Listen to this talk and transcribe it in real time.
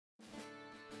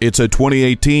It's a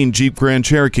 2018 Jeep Grand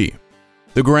Cherokee.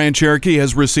 The Grand Cherokee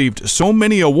has received so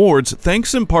many awards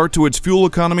thanks in part to its fuel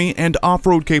economy and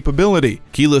off-road capability.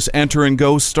 Keyless enter and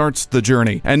go starts the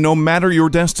journey, and no matter your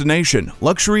destination,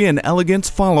 luxury and elegance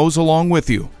follows along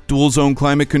with you. Dual-zone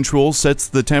climate control sets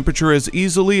the temperature as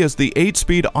easily as the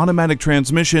 8-speed automatic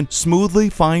transmission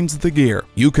smoothly finds the gear.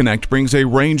 Uconnect brings a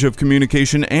range of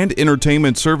communication and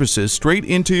entertainment services straight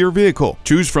into your vehicle.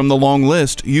 Choose from the long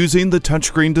list using the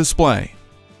touchscreen display.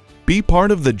 Be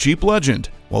part of the Jeep legend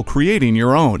while creating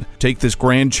your own. Take this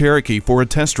Grand Cherokee for a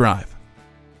test drive.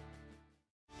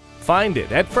 Find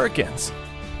it at Firkins.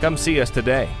 Come see us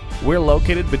today. We're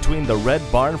located between the Red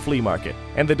Barn Flea Market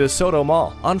and the DeSoto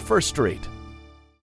Mall on 1st Street.